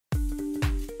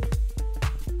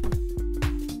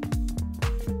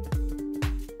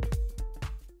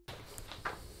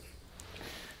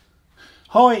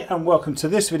Hi and welcome to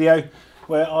this video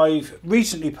where I've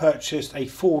recently purchased a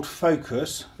Ford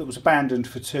Focus that was abandoned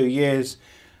for 2 years,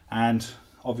 and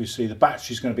obviously the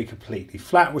battery is going to be completely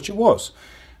flat, which it was,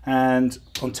 and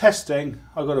on testing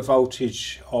I got a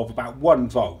voltage of about 1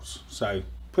 volt, so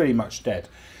pretty much dead.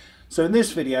 So in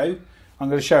this video I'm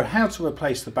going to show how to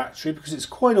replace the battery, because it's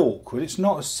quite awkward. It's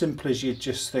not as simple as you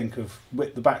just think of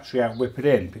whip the battery out, whip it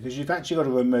in, because you've actually got to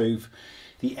remove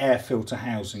the air filter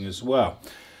housing as well.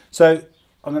 So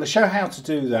I'm going to show how to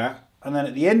do that, and then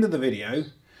at the end of the video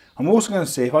I'm also going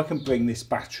to see if I can bring this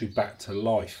battery back to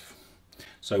life.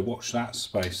 So watch that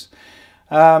space.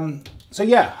 So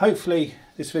yeah, hopefully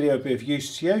this video will be of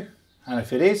use to you, and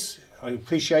if it is, I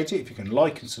appreciate it if you can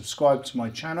like and subscribe to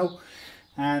my channel,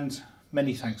 and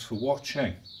many thanks for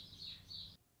watching.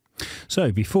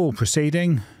 So before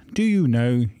proceeding, do you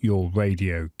know your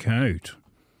radio code?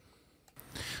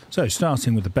 So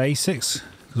starting with the basics,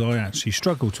 because I actually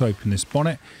struggled to open this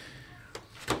bonnet.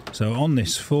 So on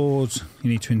this Ford, you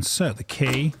need to insert the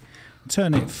key,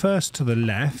 turn it first to the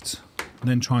left,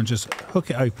 then try and just hook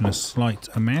it open a slight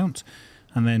amount,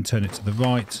 and then turn it to the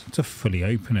right to fully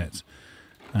open it.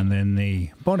 And then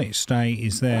the bonnet stay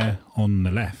is there on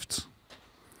the left.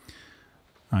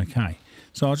 Okay,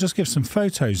 so I'll just give some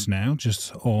photos now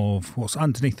just of what's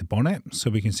underneath the bonnet, so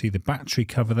we can see the battery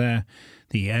cover there,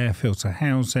 the air filter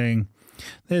housing.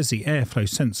 There's the airflow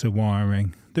sensor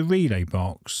wiring, the relay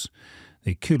box,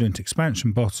 the coolant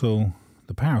expansion bottle,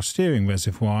 the power steering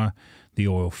reservoir, the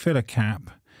oil filler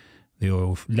cap, the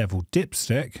oil level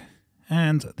dipstick,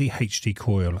 and the HD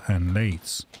coil and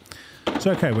leads.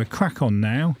 So okay, we'll crack on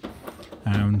now,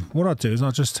 and what I'll do is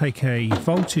I'll just take a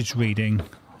voltage reading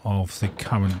of the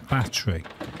current battery.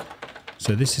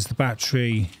 So this is the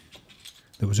battery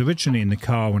that was originally in the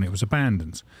car when it was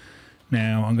abandoned.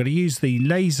 Now I'm going to use the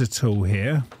laser tool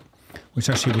here, which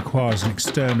actually requires an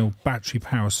external battery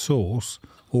power source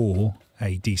or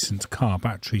a decent car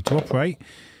battery to operate,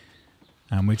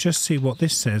 and we'll just see what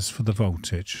this says for the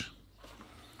voltage.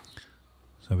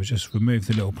 So we just remove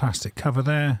the little plastic cover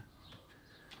there,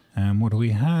 and what do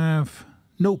we have?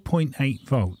 0.8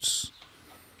 volts.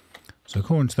 So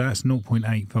according to that, it's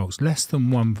 0.8 volts, less than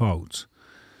 1 volt.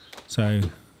 So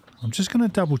I'm just going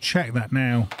to double check that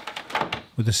now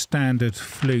with a standard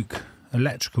fluke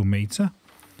electrical meter,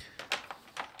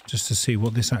 just to see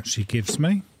what this actually gives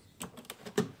me.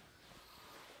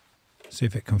 See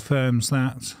if it confirms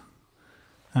that.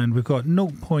 And we've got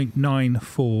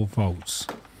 0.94 volts.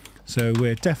 So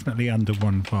we're definitely under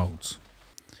 1 volt.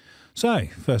 So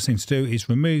first thing to do is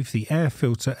remove the air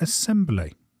filter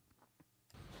assembly.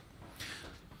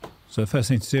 So the first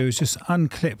thing to do is just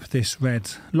unclip this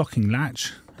red locking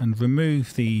latch and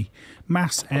remove the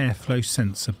mass airflow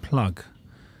sensor plug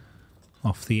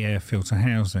off the air filter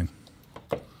housing.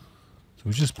 So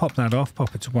we'll just pop that off,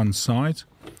 pop it to one side.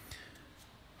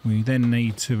 We then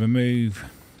need to remove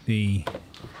the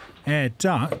air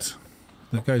duct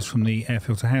that goes from the air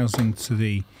filter housing to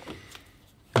the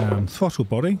throttle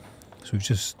body. So we've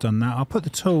just done that. I'll put the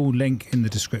tool link in the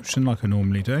description like I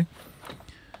normally do.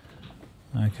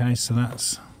 Okay, so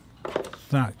that's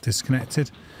that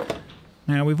disconnected.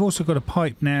 Now we've also got a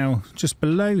pipe now just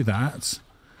below that. It's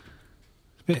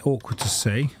a bit awkward to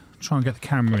see. Try and get the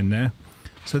camera in there.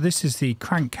 So this is the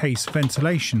crankcase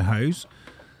ventilation hose,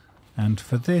 and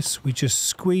for this we just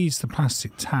squeeze the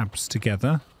plastic tabs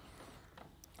together,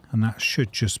 and that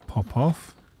should just pop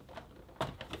off.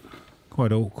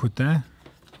 Quite awkward there.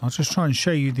 I'll just try and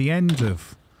show you the end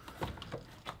of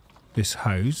this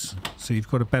hose so you've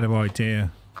got a better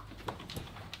idea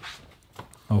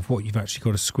of what you've actually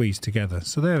got to squeeze together.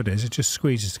 So there it is, it just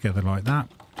squeezes together like that.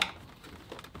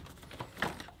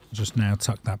 I'll just now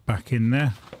tuck that back in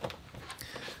there.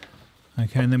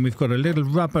 Okay, and then we've got a little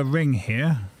rubber ring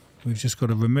here. We've just got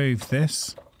to remove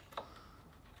this.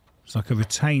 It's like a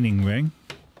retaining ring.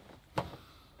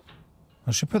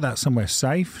 I should put that somewhere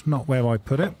safe, not where I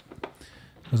put it,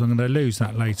 because I'm going to lose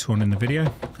that later on in the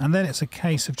video. And then it's a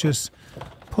case of just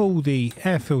pull the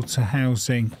air filter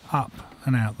housing up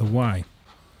and out the way.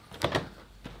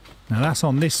 Now that's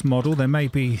on this model. There may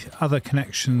be other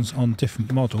connections on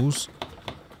different models,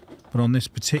 but on this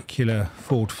particular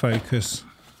Ford Focus,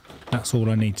 that's all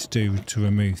I need to do to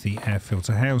remove the air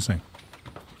filter housing.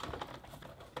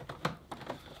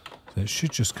 So it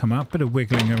should just come up, bit of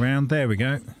wiggling around. There we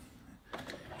go.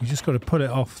 You just got to pull it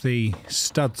off the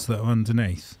studs that are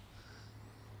underneath.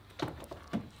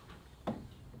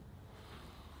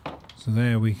 So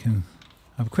there we can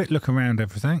have a quick look around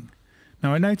everything.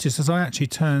 Now I noticed as I actually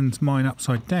turned mine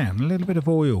upside down, a little bit of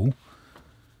oil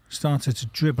started to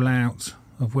dribble out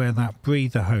of where that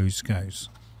breather hose goes.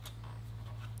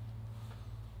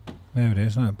 There it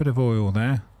is, a bit of oil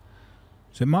there.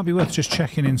 So it might be worth just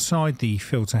checking inside the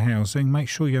filter housing. Make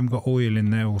sure you haven't got oil in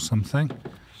there or something.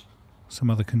 Some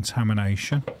other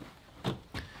contamination.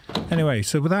 Anyway,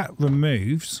 so with that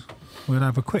removed, we'll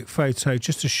have a quick photo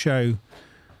just to show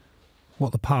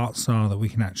what the parts are that we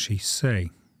can actually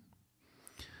see.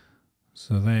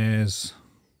 So there's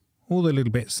all the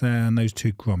little bits there and those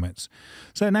two grommets.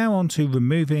 So now on to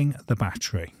removing the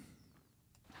battery.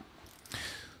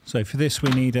 So for this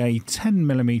we need a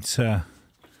 10mm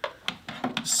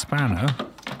spanner.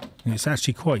 It's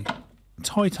actually quite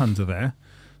tight under there.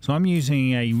 So I'm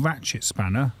using a ratchet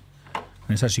spanner and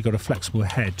it's actually got a flexible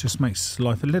head, just makes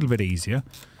life a little bit easier.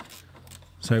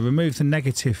 So remove the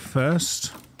negative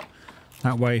first.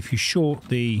 That way if you short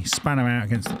the spanner out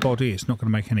against the body it's not going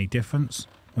to make any difference.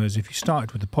 Whereas if you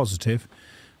started with the positive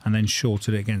and then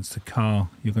shorted it against the car,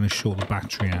 you're going to short the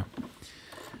battery out.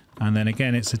 And then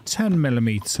again it's a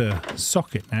 10mm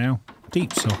socket now,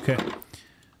 deep socket,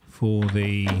 for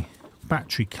the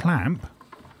battery clamp.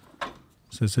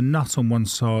 So there's a nut on one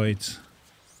side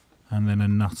and then a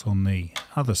nut on the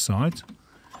other side.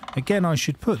 Again, I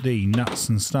should put the nuts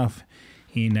and stuff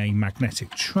in a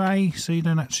magnetic tray so you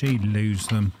don't actually lose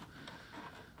them.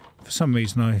 For some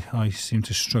reason I seem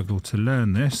to struggle to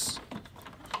learn this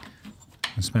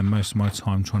and spend most of my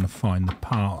time trying to find the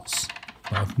parts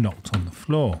that I've knocked on the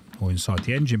floor or inside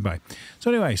the engine bay.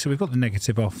 So anyway, so we've got the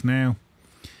negative off now.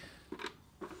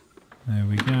 There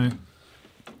we go.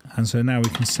 And so now we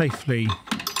can safely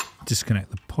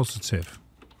disconnect the positive.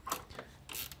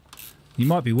 You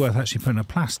might be worth actually putting a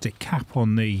plastic cap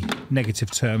on the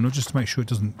negative terminal just to make sure it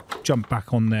doesn't jump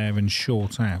back on there and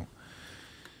short out.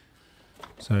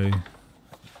 So,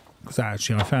 because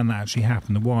I found that actually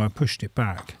happened. The wire pushed it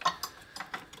back.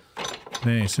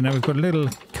 There, so now we've got a little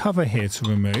cover here to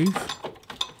remove.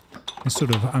 This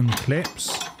sort of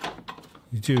unclips.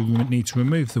 You do need to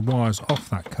remove the wires off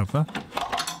that cover.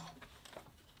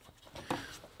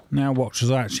 Now watch as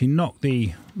I actually knock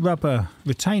the rubber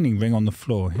retaining ring on the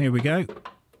floor. Here we go.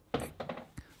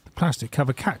 The plastic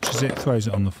cover catches it, throws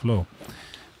it on the floor.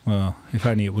 Well, if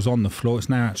only it was on the floor, it's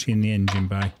now actually in the engine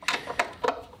bay.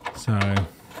 So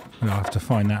we'll have to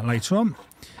find that later on.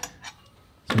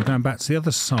 So we're going back to the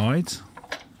other side.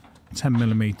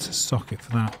 10mm socket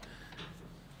for that.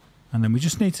 And then we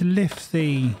just need to lift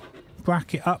the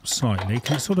bracket up slightly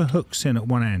because it sort of hooks in at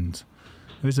one end.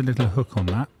 There is a little hook on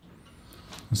that.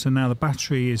 And so now the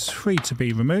battery is free to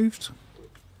be removed.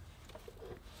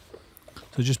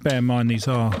 So just bear in mind these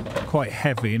are quite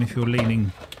heavy, and if you're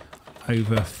leaning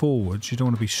over forwards you don't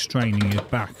want to be straining your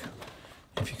back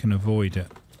if you can avoid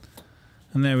it.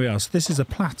 And there we are. So this is a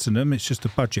platinum, it's just a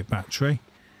budget battery.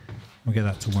 We'll get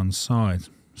that to one side.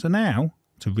 So now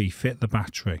to refit the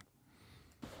battery.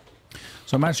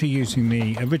 So I'm actually using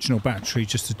the original battery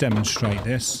just to demonstrate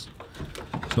this.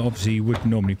 So obviously you would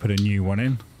normally put a new one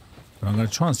in. But I'm going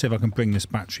to try and see if I can bring this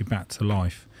battery back to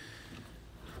life.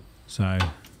 So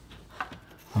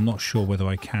I'm not sure whether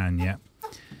I can yet.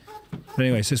 But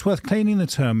anyway, so it's worth cleaning the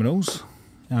terminals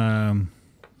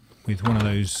with one of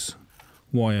those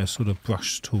wire sort of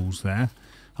brush tools there.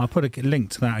 I'll put a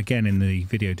link to that again in the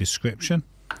video description.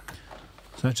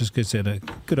 So that just gives it a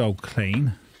good old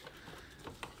clean.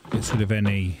 Gets rid of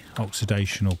any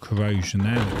oxidation or corrosion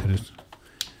there that could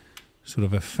sort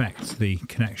of affect the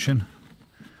connection.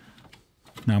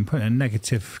 Now I'm putting a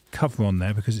negative cover on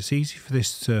there because it's easy for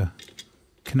this to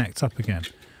connect up again.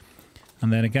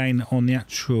 And then again on the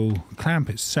actual clamp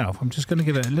itself, I'm just going to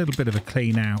give it a little bit of a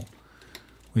clean out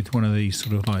with one of these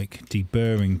sort of like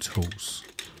deburring tools.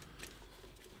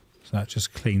 So that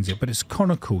just cleans it, but it's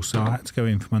conical, so I had to go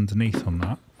in from underneath on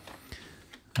that.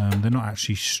 They're not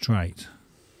actually straight.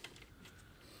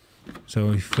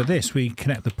 So for this we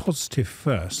connect the positive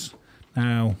first.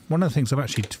 Now one of the things I've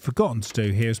actually forgotten to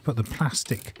do here is put the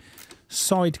plastic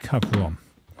side cover on.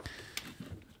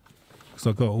 Because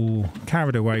I got all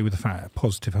carried away with the fact that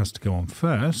positive has to go on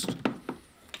first.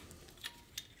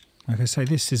 Like I say,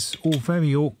 this is all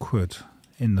very awkward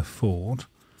in the Ford.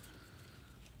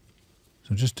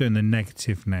 So I'm just doing the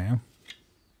negative now.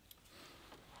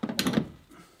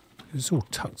 It's all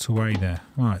tucked away there.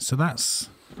 Right, so that's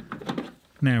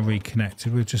now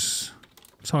reconnected. We'll just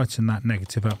tighten that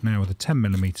negative up now with a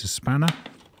 10mm spanner.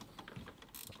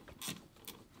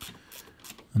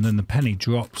 And then the penny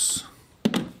drops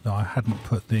that I hadn't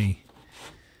put the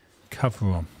cover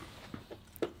on.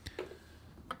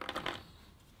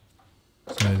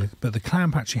 So, but the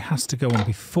clamp actually has to go on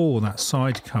before that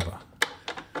side cover.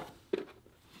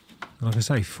 Like I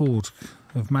say, Ford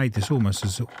have made this almost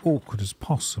as awkward as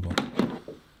possible.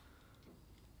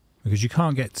 Because you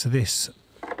can't get to this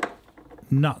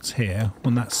nut here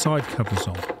when that side cover's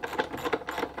on.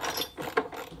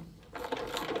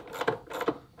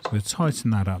 So we'll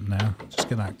tighten that up now. Just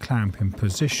get that clamp in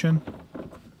position.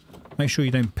 Make sure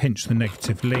you don't pinch the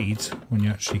negative lead when you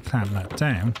actually clamp that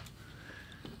down.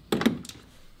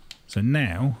 So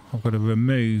now I've got to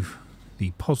remove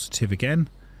the positive again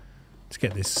to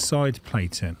get this side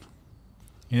plate in.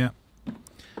 Yeah.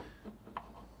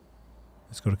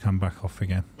 It's got to come back off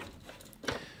again.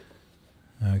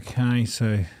 Okay,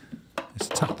 so let's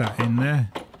tuck that in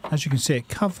there. As you can see, it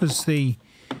covers the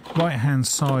right hand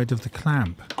side of the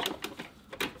clamp.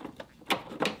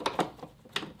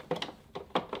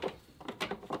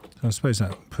 So I suppose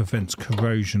that prevents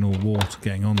corrosion or water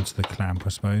getting onto the clamp, I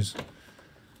suppose.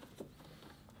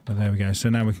 But there we go. So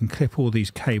now we can clip all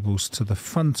these cables to the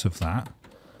front of that,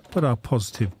 put our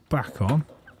positive back on.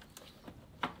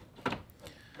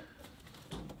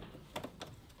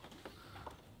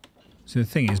 So the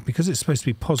thing is, because it's supposed to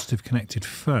be positive connected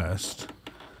first,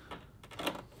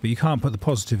 but you can't put the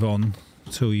positive on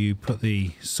until you put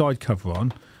the side cover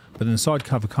on, but then the side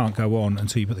cover can't go on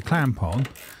until you put the clamp on.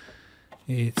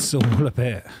 It's all a little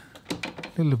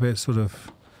bit sort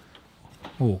of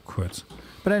awkward.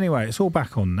 But anyway, it's all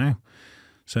back on now.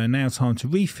 So now time to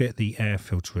refit the air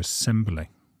filter assembly.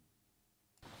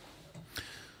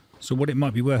 So what it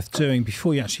might be worth doing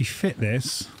before you actually fit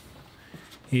this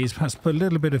is perhaps put a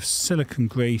little bit of silicone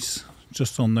grease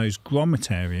just on those grommet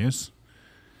areas,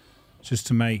 just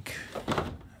to make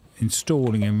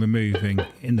installing and removing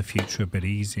in the future a bit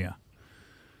easier.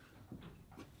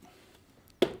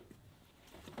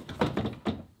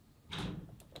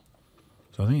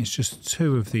 So I think it's just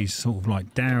two of these sort of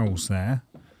like dowels there.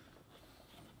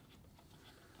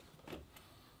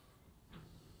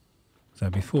 So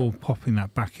before popping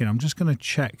that back in, I'm just going to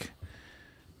check,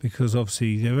 because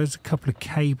obviously there is a couple of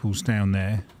cables down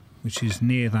there which is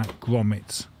near that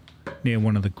grommet, near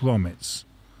one of the grommets.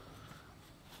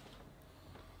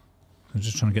 I'm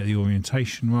just trying to get the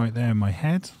orientation right there in my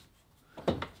head.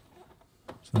 So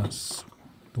that's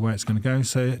the way it's going to go.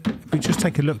 So if we just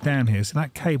take a look down here, so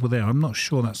that cable there, I'm not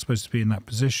sure that's supposed to be in that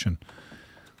position.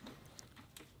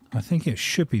 I think it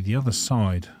should be the other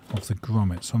side of the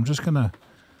grommet. So I'm just going to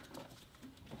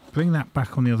bring that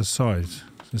back on the other side.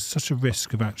 There's such a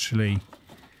risk of actually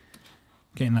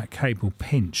getting that cable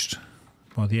pinched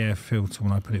by the air filter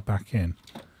when I put it back in.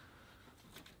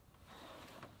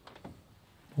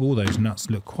 All those nuts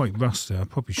look quite rusty. I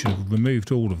probably should have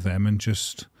removed all of them and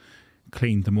just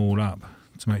cleaned them all up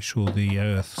to make sure the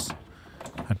earths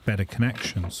had better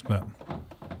connections, but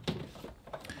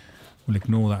we'll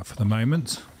ignore that for the moment.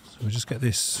 So we'll just get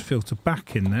this filter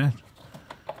back in there.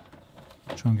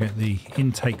 Try and get the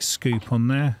intake scoop on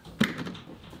there.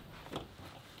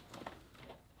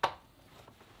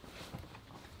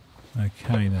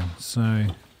 Okay then, so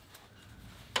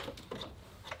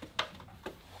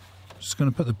just going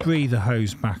to put the breather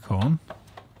hose back on,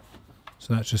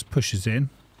 so that just pushes in.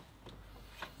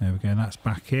 There we go, that's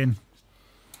back in.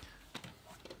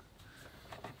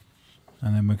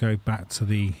 And then we'll go back to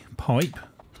the pipe.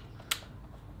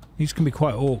 These can be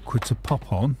quite awkward to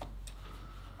pop on.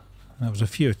 There was a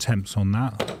few attempts on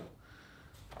that.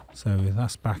 So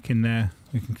that's back in there.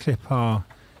 We can clip our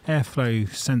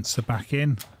airflow sensor back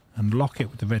in and lock it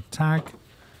with the red tag.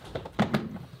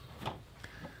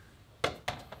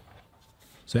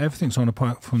 So everything's on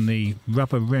apart from the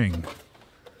rubber ring.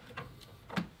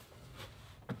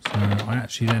 So I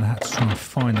actually then had to try and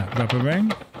find that rubber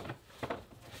ring.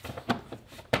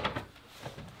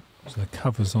 So the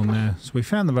cover's on there. So we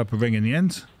found the rubber ring in the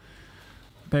end,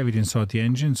 buried inside the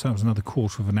engine, so that was another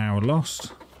quarter of an hour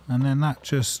lost. And then that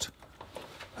just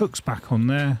hooks back on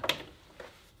there,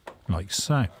 like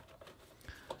so.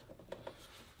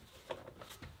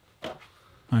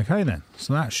 Okay then,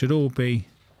 so that should all be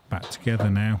back together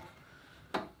now.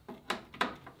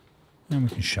 And we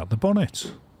can shut the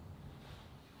bonnet.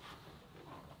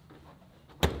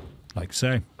 Like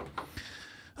so.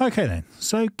 Okay then,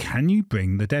 so can you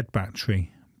bring the dead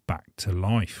battery back to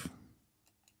life?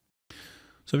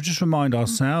 So just remind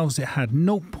ourselves it had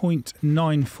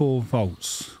 0.94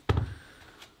 volts.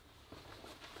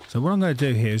 So what I'm going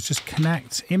to do here is just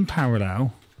connect in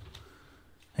parallel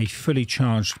a fully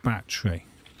charged battery.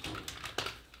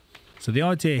 So the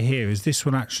idea here is this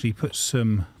will actually put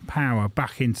some power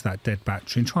back into that dead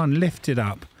battery and try and lift it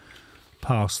up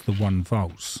past the 1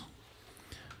 volts.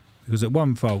 Because at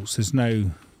 1 volts there's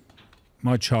no,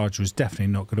 my charger is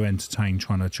definitely not going to entertain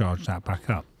trying to charge that back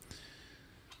up.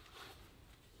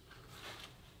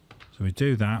 So we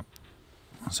do that.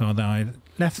 So I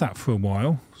left that for a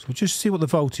while. So we'll just see what the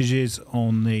voltage is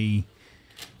on the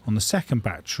second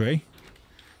battery.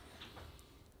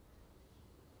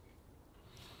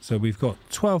 So we've got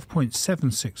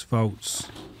 12.76 volts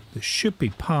that should be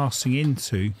passing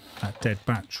into that dead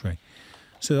battery.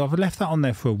 So I've left that on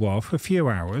there for a while, for a few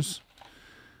hours.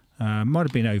 Might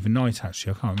have been overnight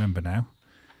actually, I can't remember now.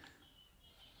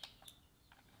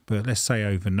 But let's say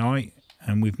overnight,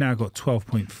 and we've now got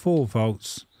 12.4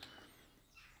 volts.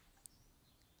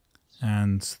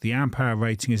 And the amp hour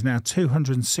rating is now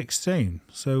 216.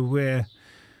 So we're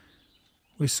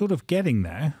sort of getting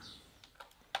there.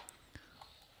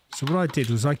 So what I did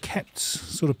was I kept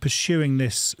sort of pursuing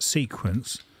this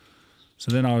sequence. So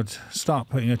then I would start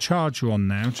putting a charger on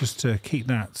now just to keep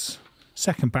that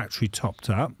second battery topped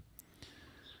up.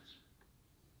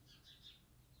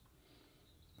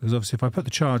 Because obviously if I put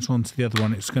the charger onto the other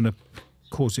one, it's going to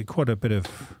cause it quite a bit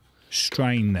of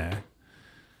strain there.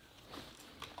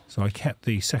 So I kept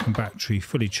the second battery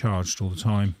fully charged all the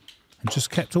time and just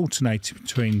kept alternating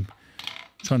between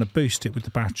trying to boost it with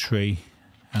the battery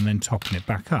and then topping it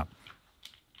back up.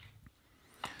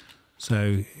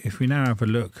 So if we now have a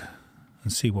look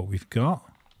and see what we've got.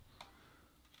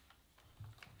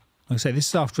 Like I say, this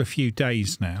is after a few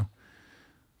days now.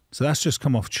 So that's just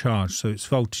come off charge, so its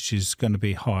voltage is going to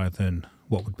be higher than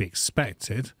what would be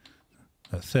expected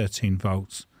at 13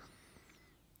 volts.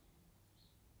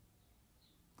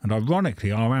 And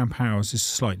ironically, our amp hours is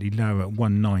slightly lower at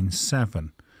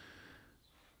 197.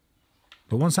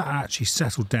 But once that actually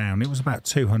settled down, it was about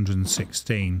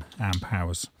 216 amp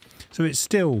hours. So it's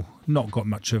still not got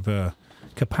much of a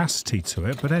capacity to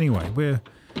it. But anyway, we'll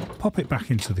pop it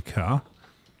back into the car.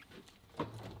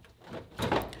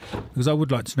 Because I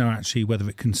would like to know actually whether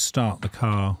it can start the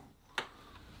car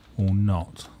or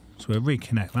not. So we'll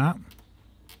reconnect that.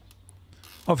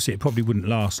 Obviously, it probably wouldn't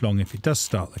last long if it does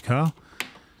start the car.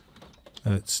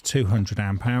 It's 200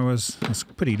 amp hours. That's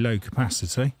pretty low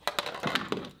capacity.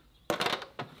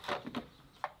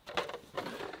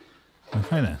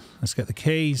 Okay then, let's get the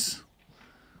keys.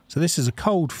 So this is a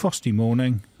cold, frosty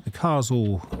morning. The car's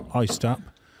all iced up.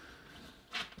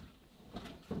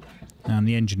 And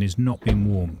the engine is not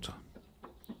being warmed.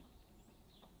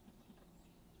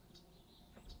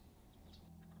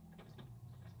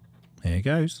 There it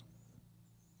goes.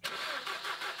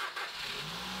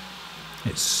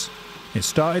 It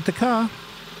started the car.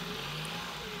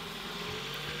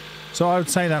 So I would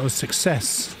say that was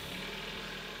success.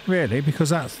 Really, because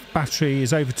that battery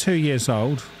is over 2 years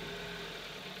old.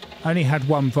 Only had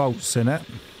 1 volts in it.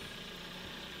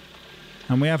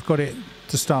 And we have got it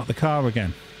to start the car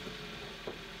again.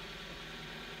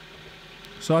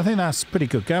 So I think that's pretty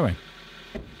good going.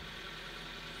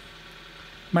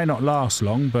 May not last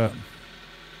long, but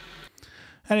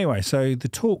anyway, so the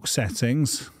torque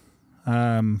settings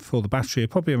for the battery are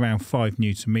probably around 5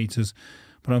 Newton meters,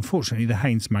 but unfortunately the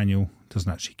Haynes manual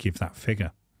doesn't actually give that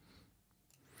figure.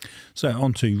 So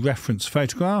on to reference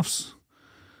photographs.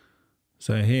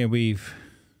 So here we've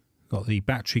got the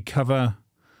battery cover,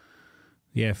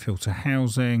 the air filter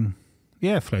housing, the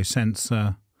airflow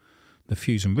sensor, the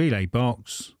fuse and relay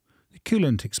box, the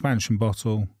coolant expansion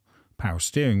bottle, power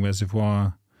steering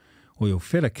reservoir, oil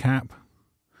filler cap,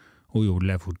 oil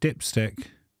level dipstick,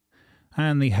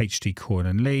 and the HD coil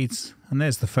and leads. And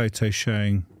there's the photo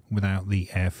showing without the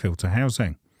air filter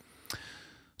housing.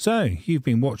 So you've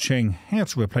been watching how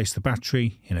to replace the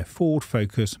battery in a Ford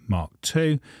Focus Mark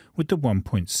II with the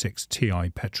 1.6 Ti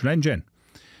petrol engine.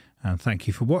 And thank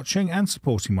you for watching and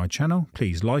supporting my channel.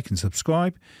 Please like and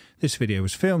subscribe. This video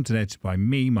was filmed and edited by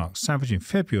me, Mark Savage, in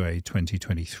February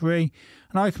 2023.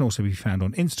 And I can also be found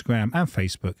on Instagram and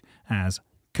Facebook as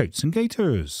Coats and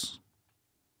Gators.